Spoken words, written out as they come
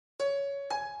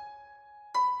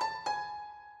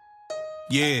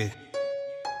Yeah.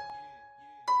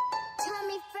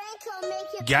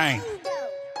 Gang.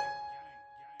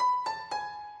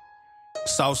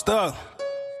 Saucedup.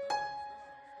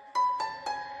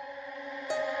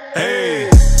 Hey.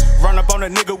 Run up on a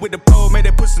nigga with the pole, make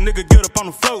that pussy nigga get up on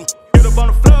the floor. Get up on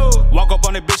the floor. Walk up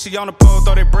on that bitch, she on the pole,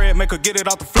 throw that bread, make her get it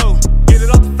off the floor. Get it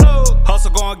off the floor.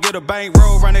 Hustle, go and get a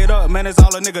bankroll, run it up, man, that's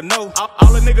all a nigga know.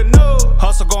 All a nigga know.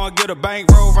 Hustle, go and get a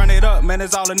bankroll, run it up, man,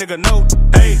 that's all a nigga know.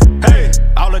 Hey, hey,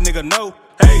 all a nigga know.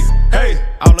 Hey, hey,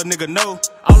 all a nigga know.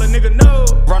 All a nigga know.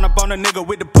 Run up on a nigga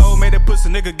with the pole, make that pussy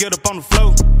nigga get up on the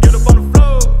floor. Get up on the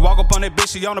floor. Walk up on that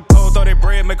bitch, she on the pole, throw that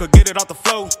bread, make her get it off the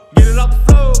floor. Get it off the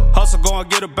floor. Hustle, go and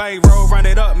get a bankroll, run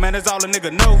it up, man, that's all a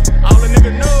nigga know. All a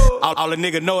nigga know. All a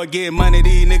nigga know it get money,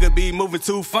 these niggas be moving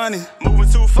too funny. Moving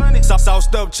too funny.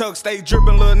 Saucedup Chuck, stay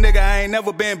drippin', little nigga, I ain't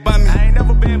never been bummy. I ain't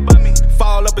never been bummy.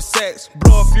 Fall up in sacks,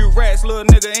 blow a few rats, little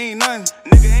nigga ain't nothing.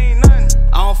 Nigga ain't nothing.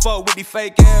 I don't fuck with these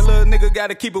fake ass little nigga,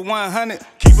 gotta keep it 100.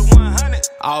 Keep it 100.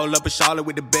 All up in Charlotte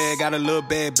with the bag, got a little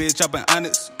bad bitch up in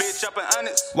honest. Bitch up in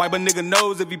honest. Wipe a nigga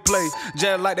nose if he play,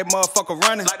 just like that motherfucker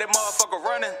running. Like that motherfucker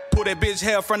running. Pull that bitch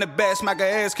hair from the back, smack her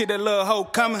ass, keep that little hoe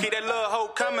coming. Keep that little hoe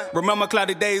coming. Remember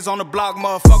cloudy days on the block,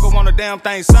 motherfucker want a damn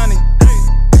thing sunny.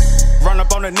 Run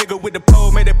up on a nigga with the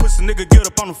pole, make that pussy nigga get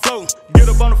up on the floor. Get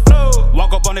up on the floor.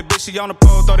 Walk up on that bitch, she on the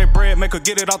pole, throw that bread, make her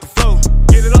get it off the floor.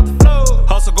 Get it off the floor.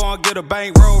 Hustle, go and get a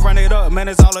bankroll, run it up, man,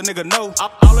 that's all a nigga know.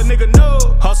 All a nigga know.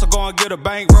 Hustle, go and get a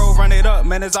bankroll, run it up,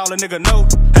 man, that's all a nigga know.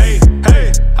 Hey,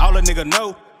 hey, all a nigga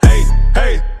know. Hey,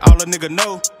 hey, all a nigga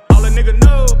know. All a nigga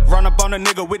know. Run up on a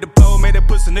nigga with the pole, make that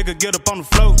pussy nigga get up on the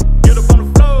floor. Get up on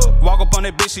the floor. Walk up on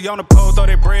that bitch, she on the pole, throw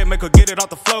that bread, make her get it off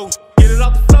the floor. Get it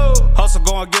off the floor. Hustle,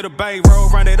 go and get a bankroll,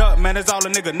 run it up, man, that's all a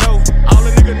nigga know. All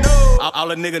a nigga know.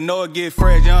 All a nigga know it get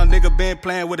fresh. Young nigga been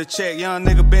playing with a check. Young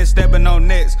nigga been stepping on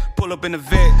nets. Pull up in the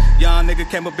vet. Young nigga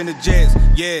came up in the jets.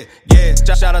 Yeah, yeah.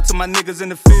 Shout out to my niggas in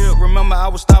the field. Remember I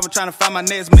was starving trying to find my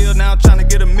next meal. Now I'm trying to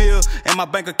get a meal in my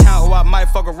bank account, or I might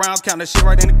fuck around, count that shit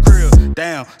right in the crib.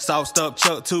 Damn, Saucedup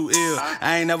Chuck too ill.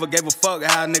 I ain't never gave a fuck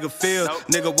how a nigga feel.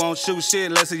 Nigga won't shoot shit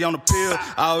unless he on the pill.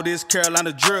 All this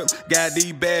Carolina drip. Got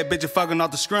these bad bitches fucking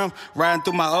off the scrim. Riding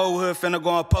through my old hood, finna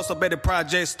go and post up at the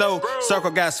project store.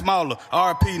 Circle got smaller.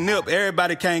 RP nip,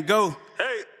 everybody can't go.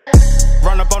 Hey.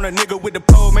 Run up on a nigga with the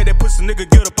pole, make that pussy nigga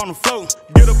get up on the floor.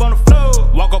 Get up on the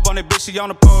floor. Walk up on that bitch, she on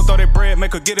the pole, throw that bread,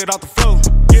 make her get it off the floor.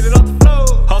 Get it off the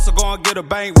floor. Hustle, go and get a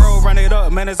bankroll, run it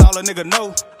up, man, that's all a nigga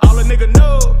know. All a nigga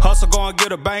know. Hustle, go and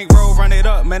get a bankroll, run it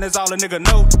up, man, that's all a nigga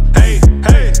know. Hey,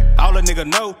 hey, all a nigga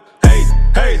know. Hey,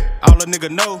 hey, all a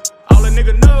nigga know. All a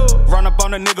nigga know. Run up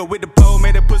on a nigga with the pole,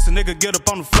 make that pussy nigga get up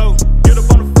on the floor. Get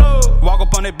up on the floor. Walk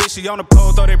up on that bitch, she on the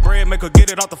pole, throw that bread, make her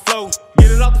get it off the floor.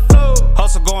 Get it off the floor.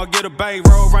 Hustle, go and get a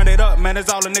bankroll, run it up, man, that's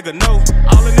all a nigga know.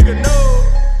 All a nigga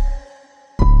know.